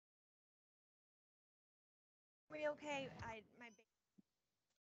okay.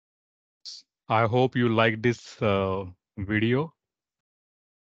 I hope you like this video.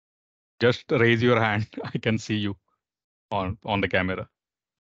 Just raise your hand. I can see you on the camera.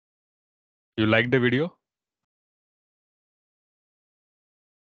 You like the video?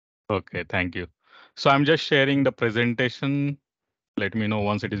 Okay, thank you. So I'm just sharing the presentation. Let me know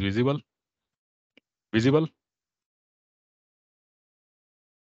once it is visible. Visible?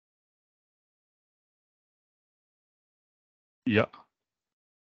 Yeah.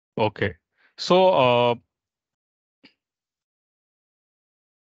 Okay. So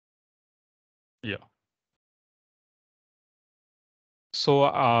yeah.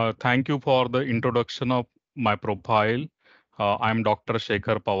 So thank you for the introduction of my profile. I'm Dr.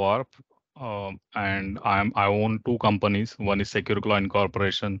 Shekhar Pawar, and I own two companies. One is SecureClaw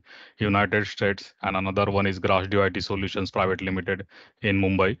Incorporation, United States, and another one is Grasdio IT Solutions Private Limited in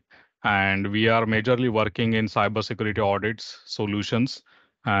Mumbai. And we are majorly working in cybersecurity audits solutions.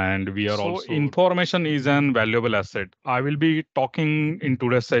 And we are also information is an valuable asset. I will be talking in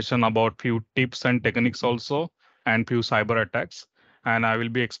today's session about few tips and techniques also, and few cyber attacks, and I will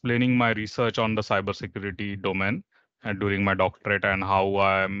be explaining my research on the cybersecurity domain during my doctorate and how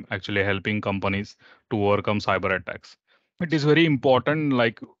I'm actually helping companies to overcome cyber attacks. It is very important,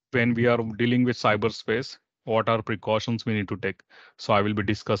 like when we are dealing with cyberspace, what are precautions we need to take. So I will be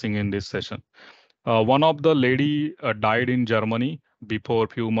discussing in this session. One of the lady died in Germany before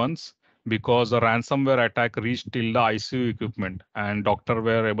few months because a ransomware attack reached till the ICU equipment, and doctor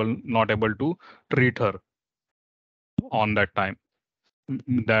were not able to treat her on that time.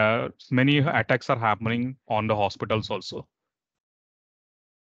 The many attacks are happening on the hospitals also.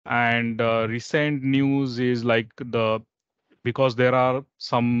 And recent news is like because there are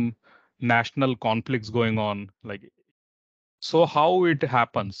some national conflicts going on, like, so how it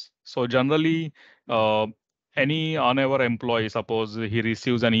happens. So generally, uh, any unaware employee, suppose he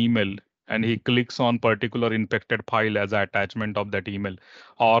receives an email and he clicks on particular infected file as an attachment of that email,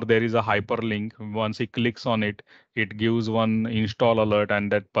 or there is a hyperlink. Once he clicks on it, it gives one install alert,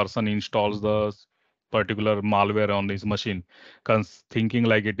 and that person installs the particular malware on his machine, thinking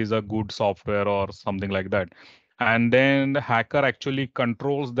like it is a good software or something like that. And then the hacker actually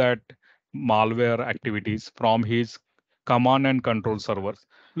controls that malware activities from his command and control servers.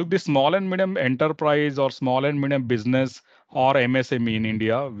 Look, the small and medium enterprise or small and medium business or MSME in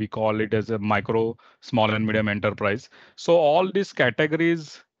India, we call it as a micro, small and medium enterprise. So all these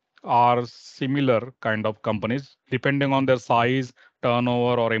categories are similar kind of companies depending on their size,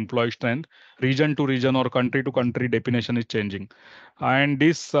 turnover or employee strength. Region to region or country to country definition is changing. And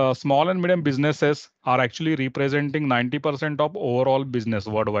these small and medium businesses are actually representing 90% of overall business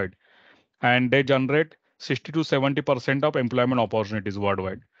worldwide, and they generate 60 to 70% of employment opportunities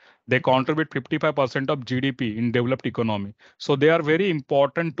worldwide. They contribute 55% of GDP in developed economy. So they are very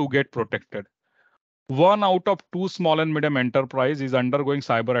important to get protected. One out of two small and medium enterprise is undergoing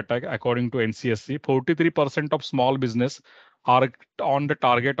cyber attack according to NCSC. 43% of small business are on the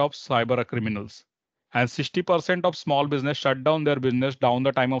target of cyber criminals. And 60% of small business shut down their business down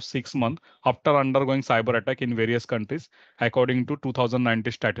the time of 6 months after undergoing cyber attack in various countries, according to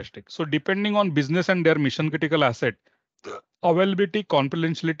 2019 statistics. So depending on business and their mission critical asset, availability,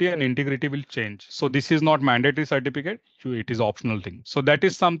 confidentiality, and integrity will change. So this is not mandatory certificate, it is optional thing. So that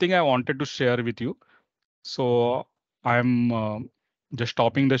is something I wanted to share with you. So I'm just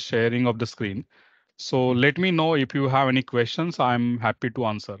stopping the sharing of the screen. So let me know if you have any questions. I'm happy to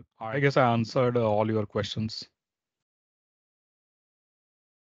answer. I guess I answered all your questions.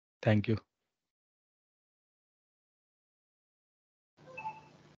 Thank you.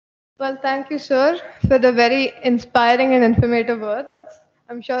 Well, thank you, sir, for the very inspiring and informative words.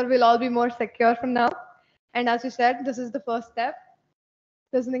 I'm sure we'll all be more secure from now. And as you said, this is the first step,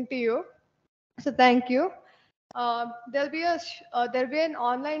 listening to you. So thank you. There'll be an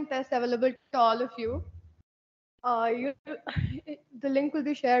online test available to all of you. You the link will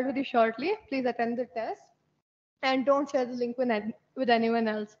be shared with you shortly. Please attend the test and don't share the link with anyone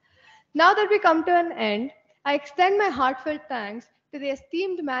else. Now that we come to an end, I extend my heartfelt thanks to the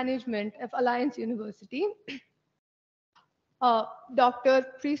esteemed management of Alliance University, Dr.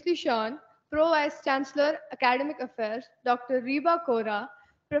 Priestley Sean, Pro Vice Chancellor, Academic Affairs, Dr. Reba Kora,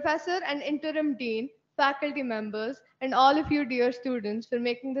 Professor and Interim Dean, faculty members, and all of you dear students for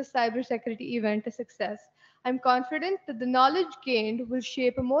making this cybersecurity event a success. I'm confident that the knowledge gained will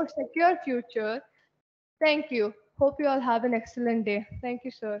shape a more secure future. Thank you. Hope you all have an excellent day. Thank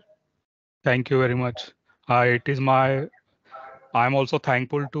you, sir. Thank you very much. It is my. I'm also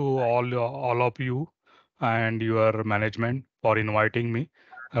thankful to all of you and your management for inviting me.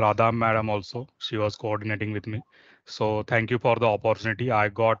 Radha madam also, she was coordinating with me. So thank you for the opportunity. I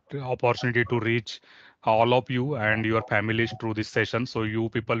got opportunity to reach all of you and your families through this session. So you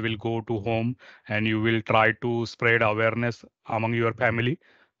people will go to home and you will try to spread awareness among your family,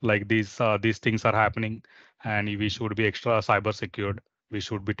 like these things are happening, and we should be extra cyber secured. We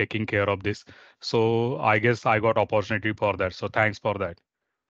should be taking care of this. So I guess I got opportunity for that. So thanks for that.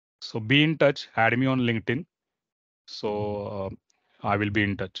 So be in touch. Add me on LinkedIn. So I will be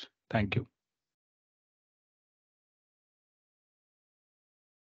in touch. Thank you.